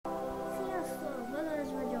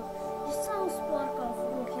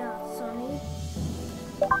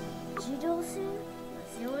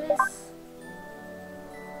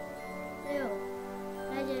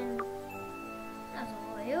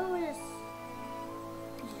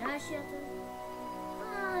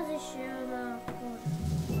jön akkor.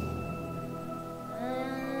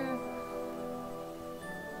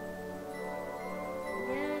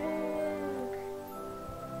 Gyerünk.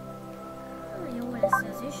 Jó lesz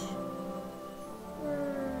ez is.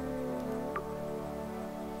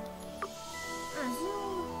 Az jó.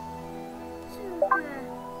 Szürke.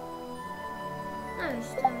 Na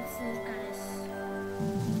Isten, hogy szürke lesz.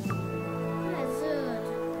 Ez zöld.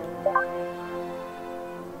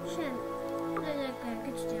 Sem. Legyen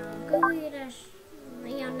kicsit olyan kőéres.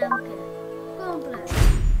 Ilyen nem kell. Komplet.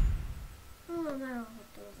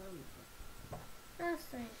 Megalkottam az amit. Ezt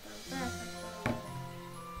szerintem perfekt.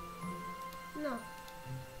 Na.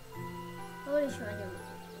 Hol is vagyunk?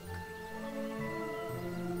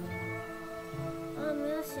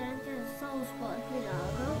 Ami azt jelenti, ez a South Park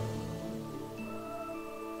világa.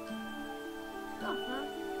 Apa.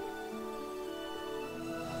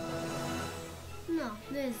 Na,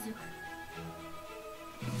 nézzük.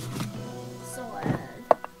 Sold.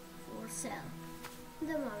 For sale.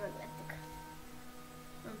 De már megvették.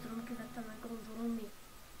 Nem tudom, ki vette meg, gondolom mi.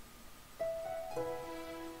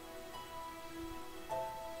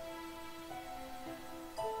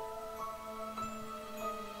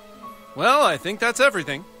 Well, I think that's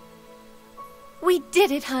everything. We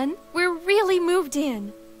did it, hun. We're really moved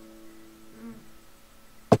in.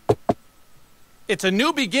 It's a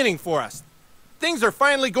new beginning for us. Things are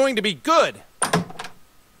finally going to be good.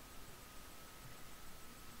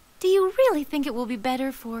 Do you really think it will be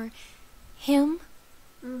better for him?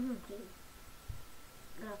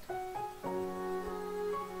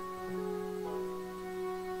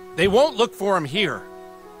 They won't look for him here.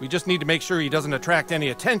 We just need to make sure he doesn't attract any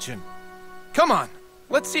attention. Come on,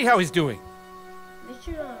 let's see how he's doing.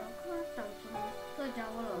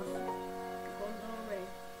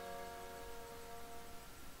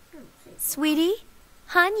 Sweetie?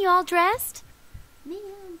 Hun, you all dressed?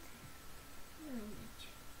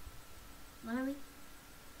 Valami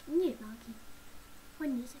nyílna ki.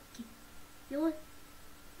 Hogy nézek ki? Jól?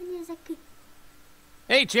 Hogy nézek ki?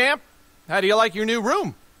 Hey, champ. How do you like your new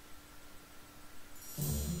room?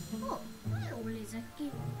 Oh, jól nézek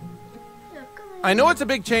ki. I know it's a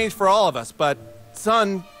big change for all of us, but,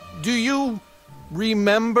 son, do you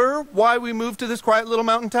remember why we moved to this quiet little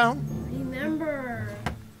mountain town? Remember.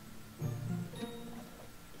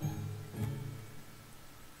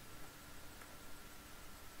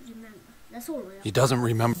 He doesn't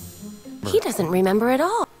remember. He doesn't remember at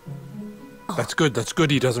all. That's good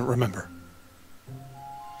he doesn't remember.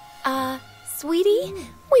 Sweetie,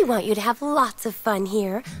 we want you to have lots of fun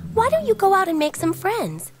here. Why don't you go out and make some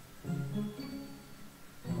friends?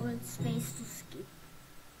 Old space to skip.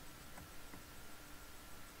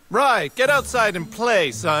 Right, get outside and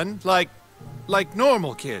play, son. Like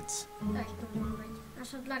normal kids.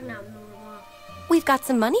 Esetleg nem normál. We've got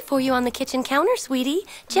some money for you on the kitchen counter, sweetie.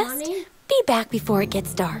 Just Money? be back before it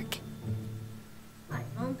gets dark. Aj,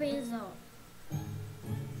 van pénz a...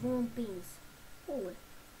 Van pénz. Hol?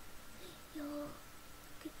 Jó,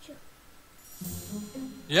 kicsi.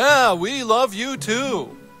 Yeah, we love you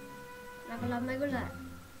too. Legalább megölel.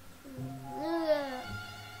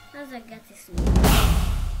 Ezeket hiszünk.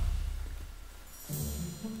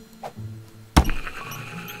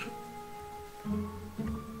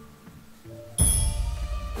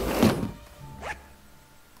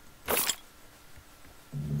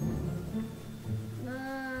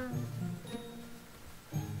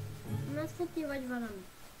 Futni vagy valami?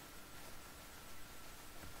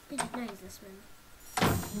 Kicsit nehéz lesz menni.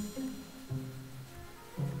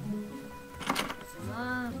 Ez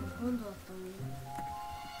az gondoltam én.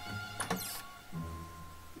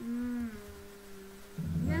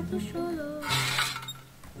 Játosoló.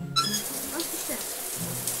 Azt hiszem.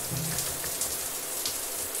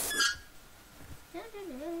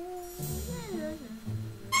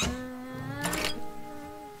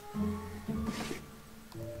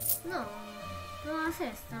 No. No,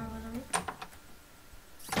 szereztem valamit.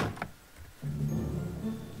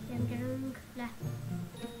 Gyerünk le.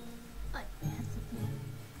 Aj, hát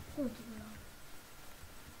úgy van.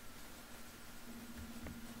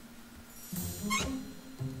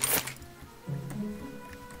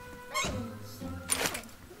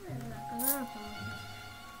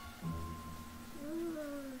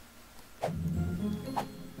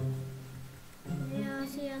 Ja,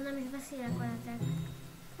 szia, nem is beszélek veletek.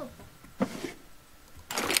 Hoppa.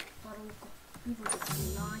 Paróka. Mi volt ez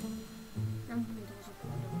a lány? Nem gondolkozok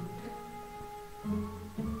oldalon.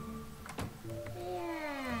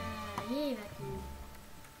 Évekünk.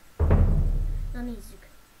 Na nézzük.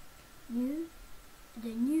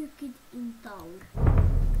 The new kid in town.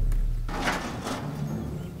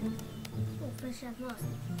 Ó, felsőbb azt.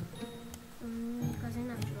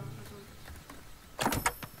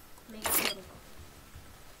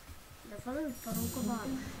 falando para um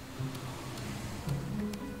cavalo.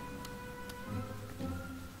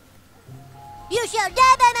 You shall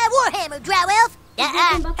die by my warhammer, drow elf!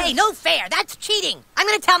 Hey, no fair! That's cheating! I'm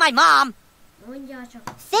gonna tell my mom! Mondja csak.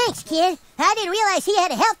 Thanks, kid. I didn't realize he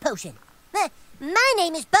had a health potion. My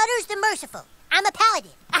name is Butters the Merciful. I'm a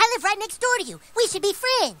paladin. I live right next door to you. We should be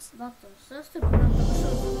friends. Battles, ezt akartam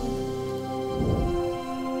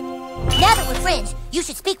Now that we're friends, you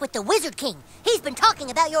should speak with the Wizard King. He's been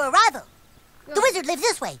talking about your arrival. The wizard lives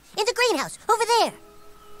this way, in the greenhouse, over there.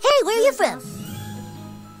 Hey, where are you from?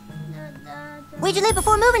 Where'd you live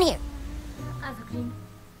before moving here? Evergreen.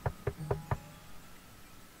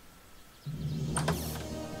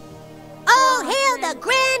 All hail the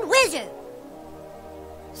Grand Wizard!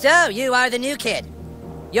 So, you are the new kid.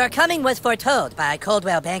 Your coming was foretold by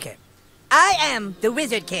Coldwell Banker. I am the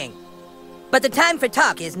Wizard King. But the time for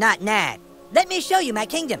talk is not now. Let me show you my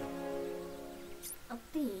kingdom. A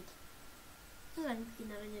péd. Talán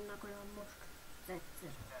kéne legyenek olyan most.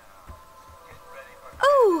 Egyszer.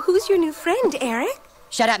 Oh, who's your new friend, Eric?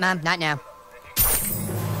 Shut up, Mom. Not now.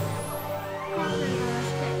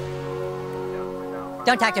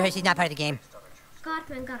 Don't talk to her. She's not part of the game.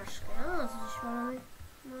 Cartman Garaske. Az is valami.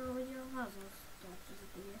 Már ugye a házhoz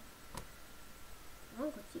tartozik, ugye.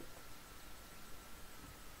 Van kocsi.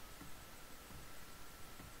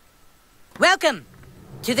 Welcome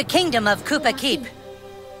to the kingdom of Koopa Keep.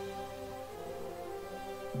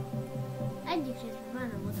 Egyik részben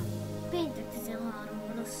benne voltam. Péntek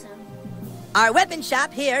 13-ban, azt hiszem. Our weapon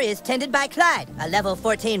shop here is tended by Clyde, a level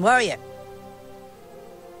 14 warrior.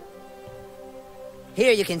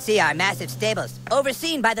 Here you can see our massive stables,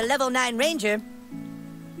 overseen by the level 9 ranger,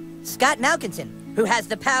 Scott Malkinson, who has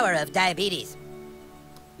the power of diabetes.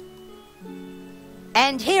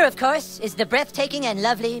 And here, of course, is the breathtaking and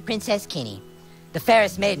lovely Princess Kenny, the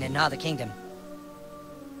fairest maiden in all the kingdom.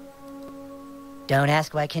 Don't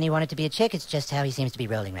ask why Kenny wanted to be a chick, it's just how he seems to be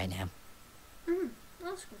rolling right now.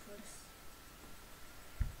 Let's go for this.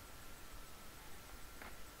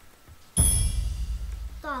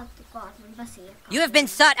 Cartman, beszéljek. You have been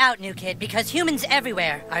sought out, new kid, because humans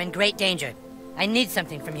everywhere are in great danger. I need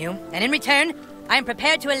something from you, and in return, I am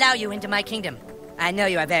prepared to allow you into my kingdom. I know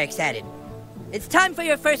you are very excited. It's time for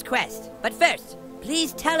your first quest, but first,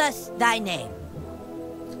 please tell us thy name.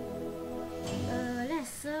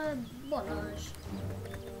 Lesz Balázs.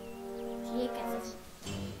 Jékezet.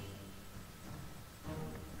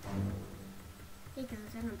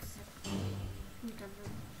 Jékezet, nem teszek.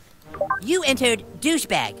 You entered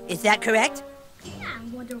douchebag, is that correct?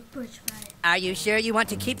 Nem vagyok pöcsfej. Are you sure you want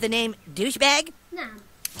to keep the name douchebag? Nem.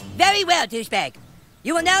 Very well, douchebag.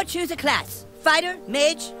 You will now choose a class. Fighter,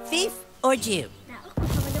 mage, thief, or Jew. Nem, akkor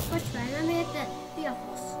sem vagyok pöcsfej, nem érted? Mi a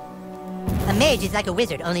fasz? A mage is like a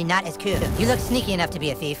wizard, only not as cool. You look sneaky enough to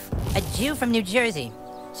be a thief. A Jew from New Jersey.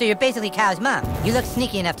 So you're basically Cow's mom. You look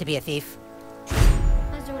sneaky enough to be a thief.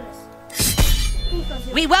 Ez jó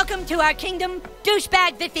lesz. We welcome to our kingdom,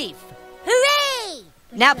 Douchebag the Thief. Hooray!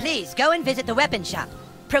 Now please, go and visit the weapon shop.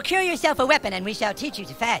 Procure yourself a weapon and we shall teach you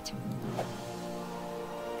to fight.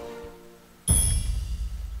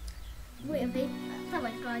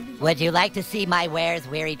 Would you like to see my wares,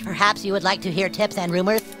 weary? Perhaps you would like to hear tips and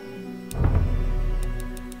rumors?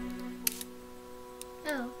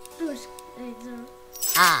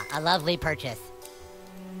 Ah, a lovely purchase.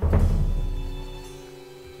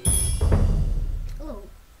 Oh.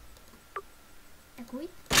 Ecco.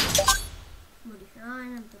 Modificare,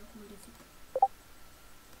 non devo modificare.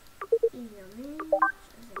 Io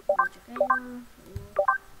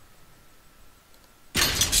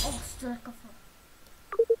oh, sto a fa.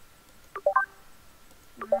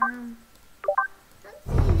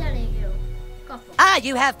 Ah,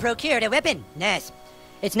 you have procured a weapon. Yes.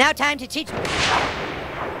 It's now time to teach...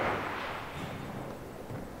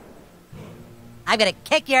 I'm gonna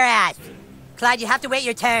kick your ass. Clyde, you have to wait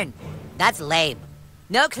your turn. That's lame.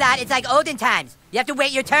 No, Clyde, it's like olden times. You have to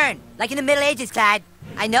wait your turn. Like in the Middle Ages, Clyde.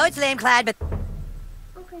 I know it's lame, Clyde, but...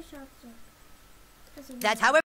 Okay, sure. That's how we're...